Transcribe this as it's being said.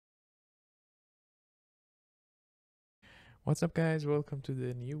What's up guys, welcome to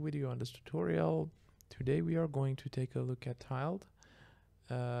the new video on this tutorial. Today we are going to take a look at Tiled.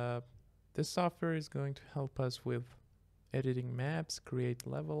 This software is going to help us with editing maps, create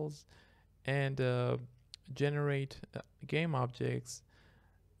levels, and generate game objects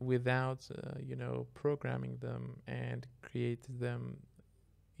without programming them and create them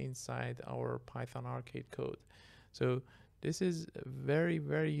inside our Python arcade code. So this is a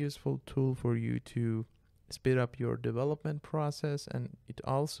very useful tool for you to speed up your development process, and it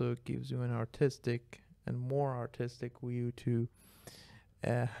also gives you an artistic and more artistic view to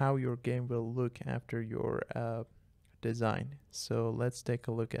how your game will look after your design. So let's take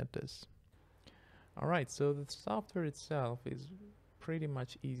a look at this. Alright, so the software itself is pretty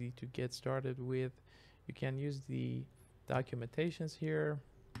much easy to get started with. You can use the documentations here,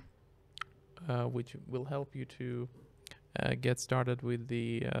 which will help you to get started with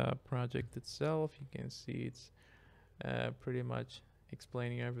the project itself. You can see it's pretty much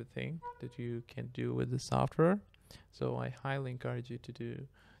explaining everything that you can do with the software. So I highly encourage you to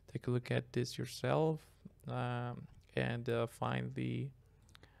take a look at this yourself and find the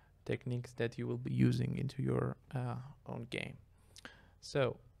techniques that you will be using into your own game.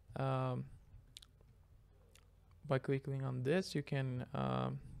 So by clicking on this, you can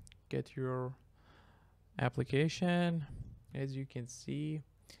get your application. As you can see,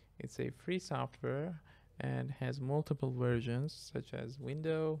 it's a free software and has multiple versions such as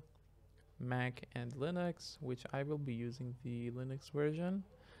Windows, Mac, and Linux, which I will be using the Linux version.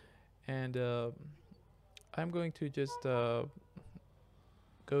 And I'm going to just go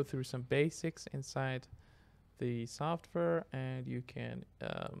through some basics inside the software, and you can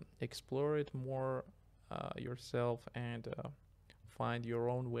explore it more yourself and find your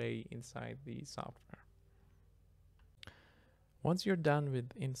own way inside the software. Once you're done with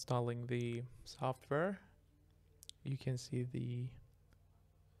installing the software, you can see the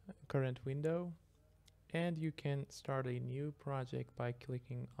current window, and you can start a new project by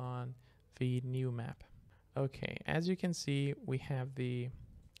clicking on the new map. Okay, as you can see, we have the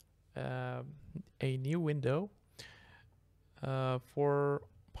a new window. For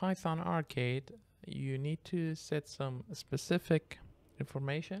Python Arcade, you need to set some specific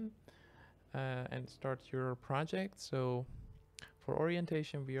information and start your project. So for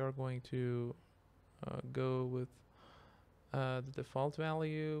orientation, we are going to go with the default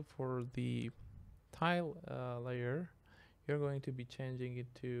value. For the tile layer, you're going to be changing it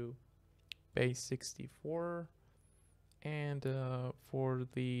to base 64, and for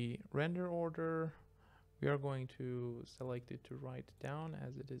the render order, we are going to select it to write down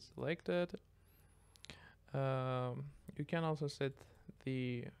as it is selected. You can also set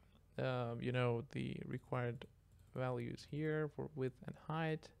the the required values here for width and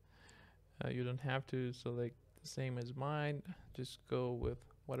height. You don't have to select the same as mine, just go with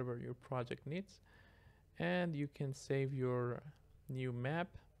whatever your project needs. And you can save your new map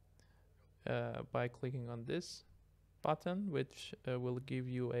by clicking on this button, which will give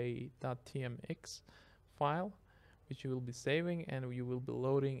you a .tmx file, which you will be saving and you will be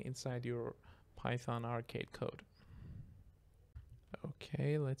loading inside your Python arcade code.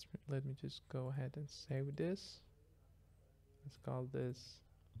 Okay, let me just go ahead and save this. Let's call this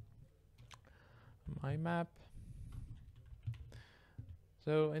my map.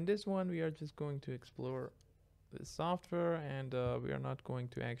 So in this one, we are just going to explore the software, and we are not going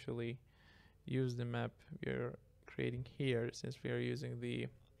to actually use the map we are creating here. Since we are using the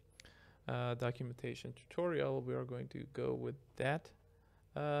documentation tutorial, we are going to go with that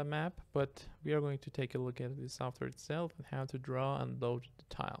map, but we are going to take a look at the software itself and how to draw and load the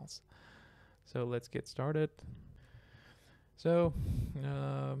tiles. So let's get started. So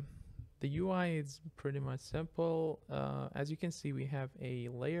the UI is pretty much simple. As you can see, we have a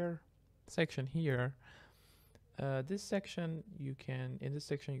layer section here. In this section you can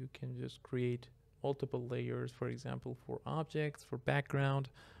just create multiple layers, for example, for objects, for background,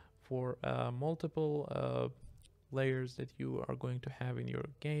 for multiple layers that you are going to have in your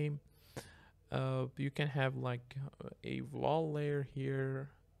game. You can have like a wall layer here.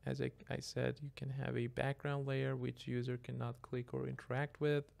 As I said, you can have a background layer which user cannot click or interact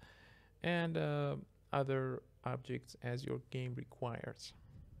with, and other objects as your game requires.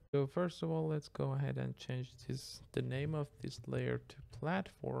 So first of all, let's go ahead and change the name of this layer to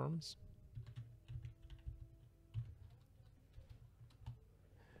platforms.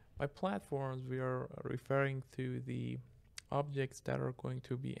 By platforms, we are referring to the objects that are going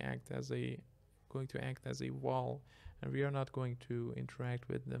to act as a wall, and we are not going to interact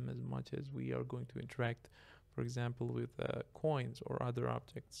with them as much as we are going to interact, for example, with coins or other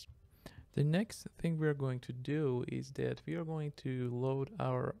objects. The next thing we're going to do is that we are going to load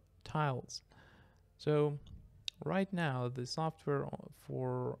our tiles. So right now the software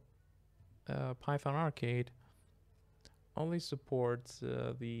for Python Arcade only supports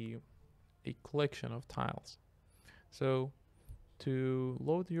a collection of tiles. So to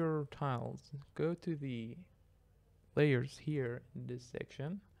load your tiles, go to the layers here in this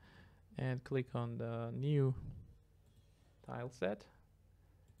section and click on the new tile set.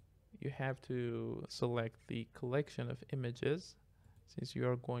 You have to select the collection of images since you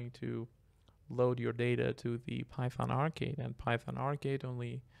are going to load your data to the Python Arcade, and Python Arcade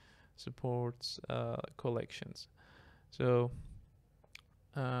only supports collections. So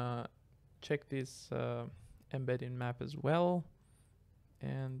check this embedding map as well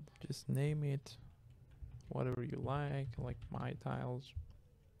and just name it whatever you like my tiles,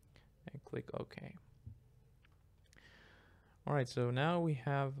 and click OK. Alright, so now we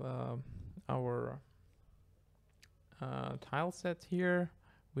have our tile set here.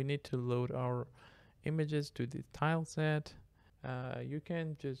 We need to load our images to the tile set. You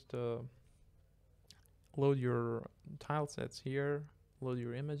can just load your tile sets here, load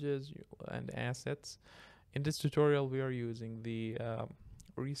your images and assets. In this tutorial we are using the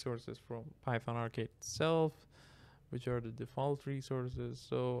resources from Python Arcade itself, which are the default resources.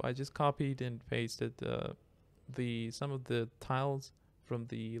 So I just copied and pasted some of the tiles from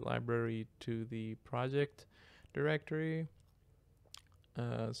the library to the project directory.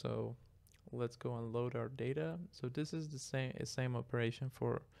 So let's go and load our data. So this is the same operation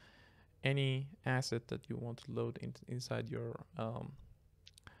for any asset that you want to load inside your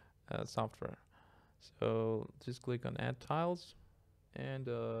software. So just click on add tiles, and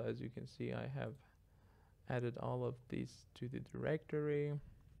as you can see I have added all of these to the directory.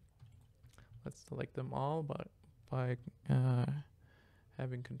 Let's select them all by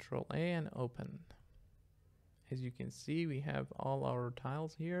having Control A and open. As you can see, we have all our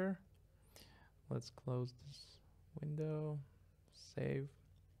tiles here. Let's close this window, save.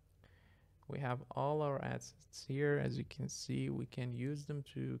 We have all our assets here. As you can see, we can use them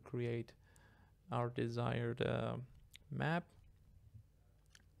to create our desired map.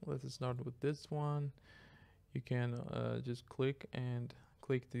 Let's start with this one. You can just click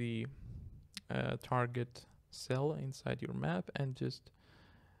the target cell inside your map and just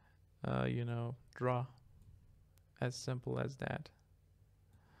draw. As simple as that.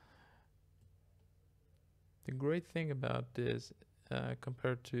 The great thing about this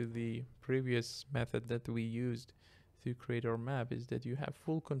compared to the previous method that we used to create our map is that you have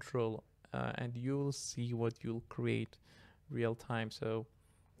full control and you'll see what you'll create real time. So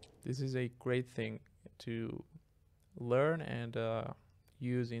this is a great thing to learn and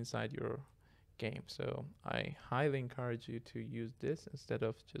use inside your game. So I highly encourage you to use this instead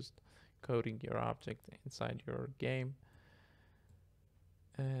of just coding your object inside your game.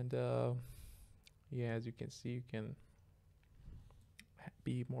 And yeah, as you can see, you can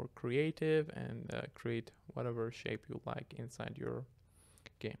be more creative and create whatever shape you like inside your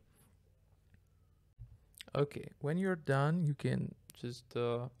game. Okay, when you're done, you can just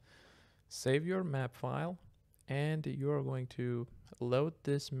save your map file, and you are going to load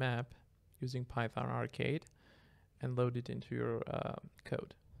this map using Python Arcade and load it into your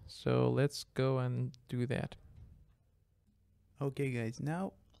code. So let's go and do that. Okay guys,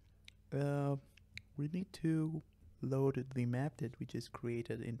 now we need to load the map that we just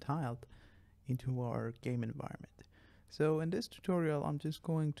created in Tiled into our game environment. So in this tutorial I'm just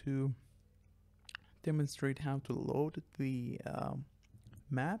going to demonstrate how to load the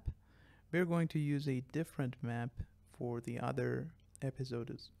map. We're going to use a different map for the other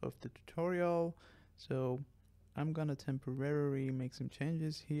episodes of the tutorial, so I'm gonna temporarily make some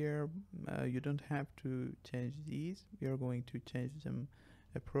changes here. You don't have to change these. We are going to change them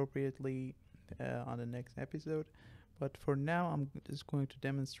appropriately on the next episode. But for now, I'm just going to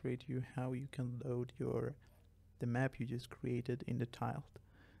demonstrate you how you can load the map you just created in the Tiled.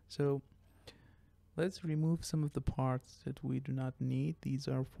 So let's remove some of the parts that we do not need. These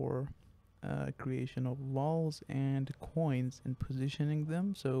are for creation of walls and coins and positioning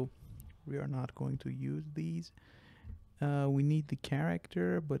them. So we are not going to use these. We need the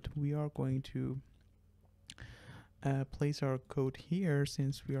character, but we are going to place our code here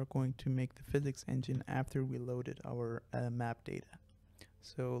since we are going to make the physics engine after we loaded our map data.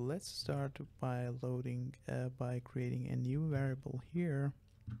 So let's start by creating a new variable here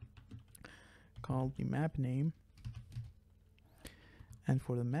called the map name. And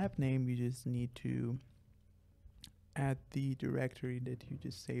for the map name, you just need to add the directory that you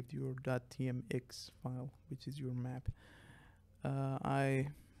just saved your .tmx file, which is your map. I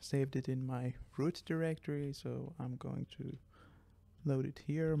saved it in my root directory, so I'm going to load it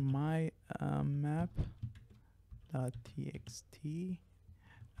here. My map.txt.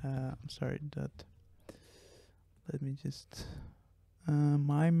 I'm sorry. Let me just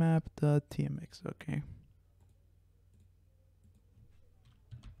my map.tmx. Okay.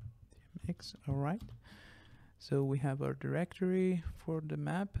 TMX. All right. So we have our directory for the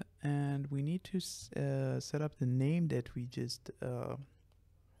map, and we need to set up the name that we just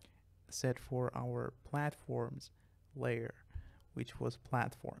set for our platforms layer, which was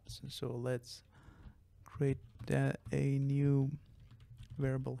platforms. So let's create a new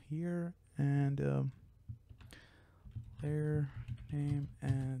variable here, and layer name,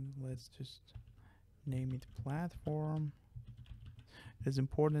 and let's just name it platform. It's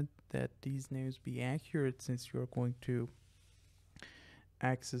important that these names be accurate, since you're going to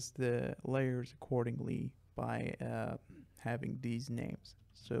access the layers accordingly by having these names.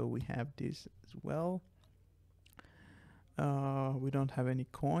 So we have this as well. We don't have any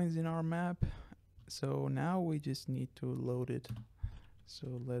coins in our map, so now we just need to load it.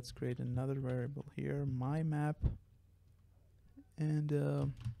 So let's create another variable here, my map,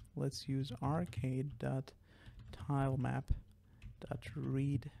 and let's use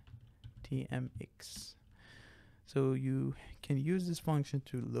arcade.tilemap.read tmx. So you can use this function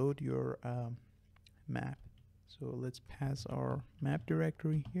to load your map. So let's pass our map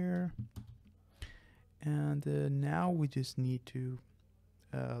directory here, and now we just need to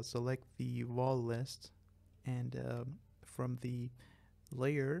select the wall list, and from the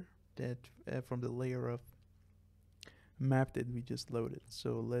layer of map that we just loaded.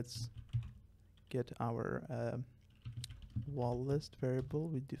 So let's get our wall list variable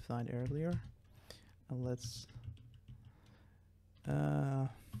we defined earlier, and let's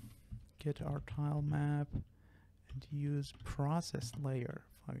get our tile map and use process layer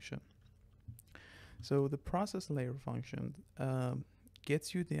function. So the process layer function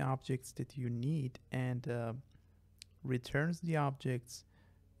gets you the objects that you need, and returns the objects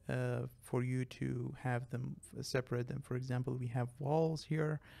for you to have them, separate them. For example, we have walls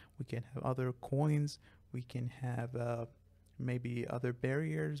here, we can have other coins, we can have maybe other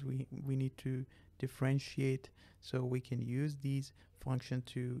barriers we need to differentiate, so we can use this function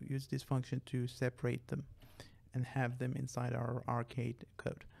to separate them and have them inside our arcade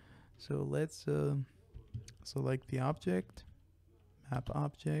code. So let's select the object, map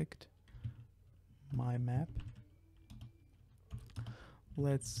object, my map.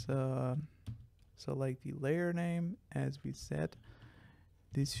 Let's select the layer name as we said.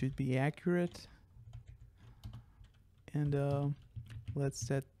 This should be accurate, and let's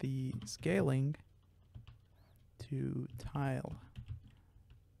set the scaling to tile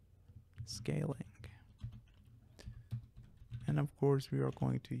scaling, and of course we are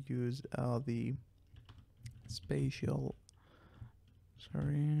going to use the spatial,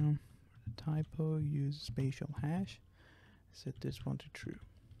 typo, use spatial hash, set this one to true.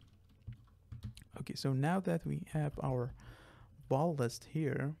 Okay, so now that we have our wall list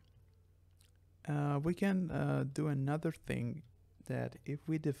here, we can do another thing, that if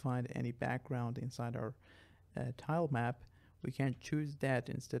we define any background inside our tile map, we can choose that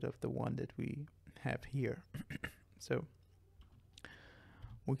instead of the one that we have here. So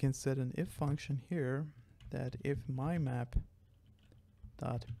we can set an if function here, that if my map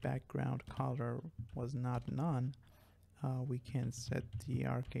dot background color was not none, we can set the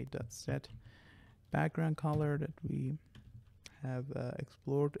arcade.set background color that we have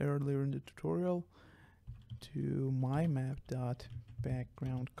explored earlier in the tutorial to my map dot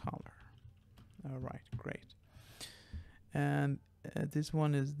background color. All right, great. And this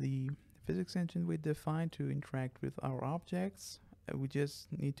one is the physics engine we defined to interact with our objects. We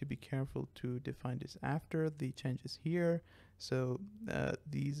just need to be careful to define this after the changes here, so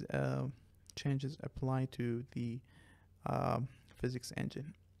these changes apply to the physics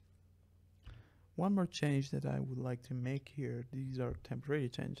engine. One more change that I would like to make here, these are temporary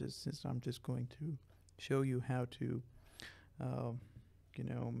changes, since I'm just going to show you how to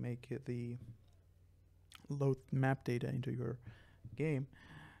make the load map data into your game,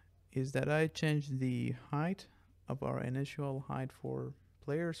 is that I changed the height of our initial height for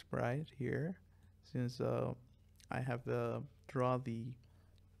player sprite here, since I have draw the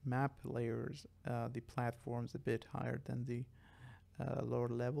map layers, the platforms a bit higher than the lower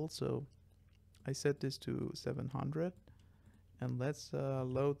level. So I set this to 700, and let's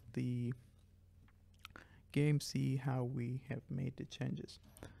load the game, see how we have made the changes.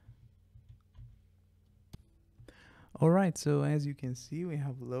 Alright, so as you can see, we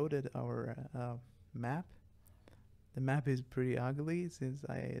have loaded our map, The map is pretty ugly since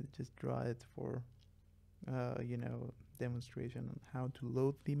I just draw it for demonstration on how to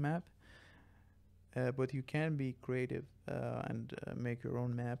load the map. But you can be creative and make your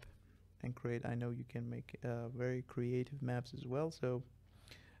own map and create. I know you can make very creative maps as well. So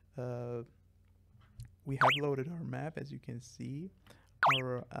we have loaded our map. As you can see,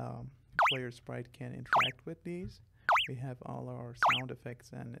 our player sprite can interact with these. We have all our sound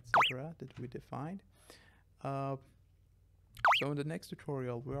effects and etc. that we defined. So in the next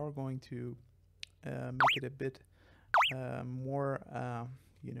tutorial, we are going to make it a bit more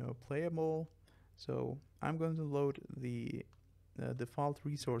playable. So I'm going to load the default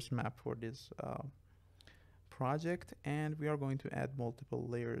resource map for this project, and we are going to add multiple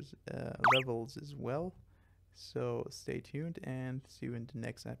levels as well. So stay tuned and see you in the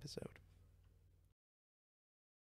next episode.